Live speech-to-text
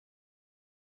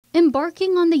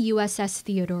Embarking on the USS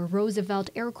Theodore Roosevelt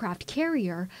aircraft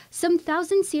carrier, some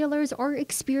thousand sailors are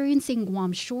experiencing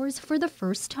Guam shores for the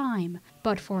first time.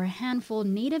 But for a handful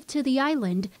native to the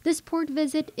island, this port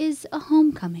visit is a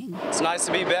homecoming. It's nice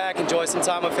to be back, enjoy some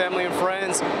time with family and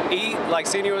friends, eat, like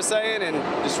Senior was saying, and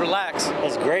just relax.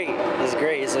 It's great. It's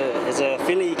great. It's a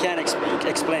feeling you can't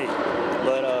explain.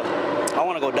 But I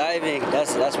want to go diving.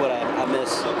 That's what I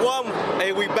miss. Guam,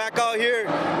 hey, we back out here.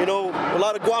 You know, a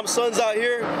lot of Guam sons out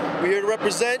here. We're here to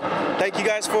represent. Thank you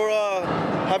guys for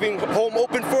having home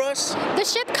open for us. The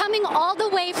ship coming all the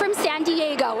way from San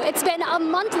Diego. It's been a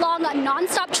month-long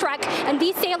non-stop trek, and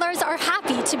these sailors are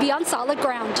happy to be on solid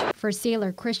ground. For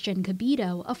sailor Christian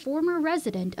Cabito, a former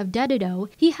resident of Dedido,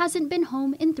 he hasn't been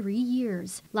home in 3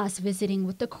 years, last visiting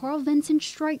with the Carl Vincent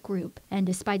Strike Group. And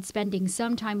despite spending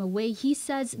some time away, he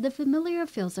says the familiar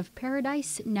feels of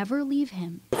paradise never leave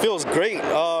him. It feels great.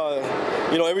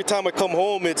 You know, every time I come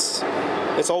home, it's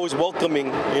always welcoming.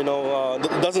 You know,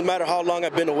 it doesn't matter how long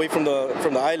I've been away from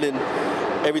the island.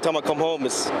 Every time I come home,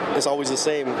 it's always the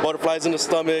same. Butterflies in the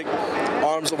stomach,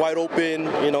 arms wide open.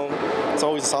 You know, it's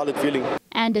always a solid feeling.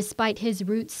 And despite his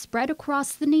roots spread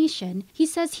across the nation, he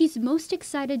says he's most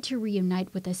excited to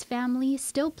reunite with his family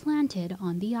still planted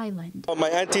on the island. My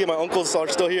auntie and my uncles are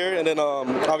still here, and then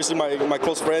obviously my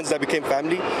close friends that became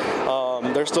family,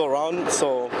 they're still around,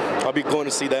 so I'll be going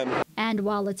to see them. And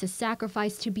while it's a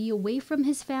sacrifice to be away from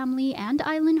his family and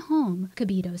island home,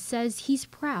 Cabito says he's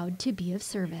proud to be of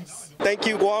service. Thank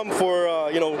you, Guam,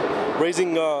 for you know,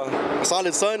 raising a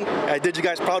solid son. I did you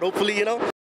guys proud, hopefully, you know.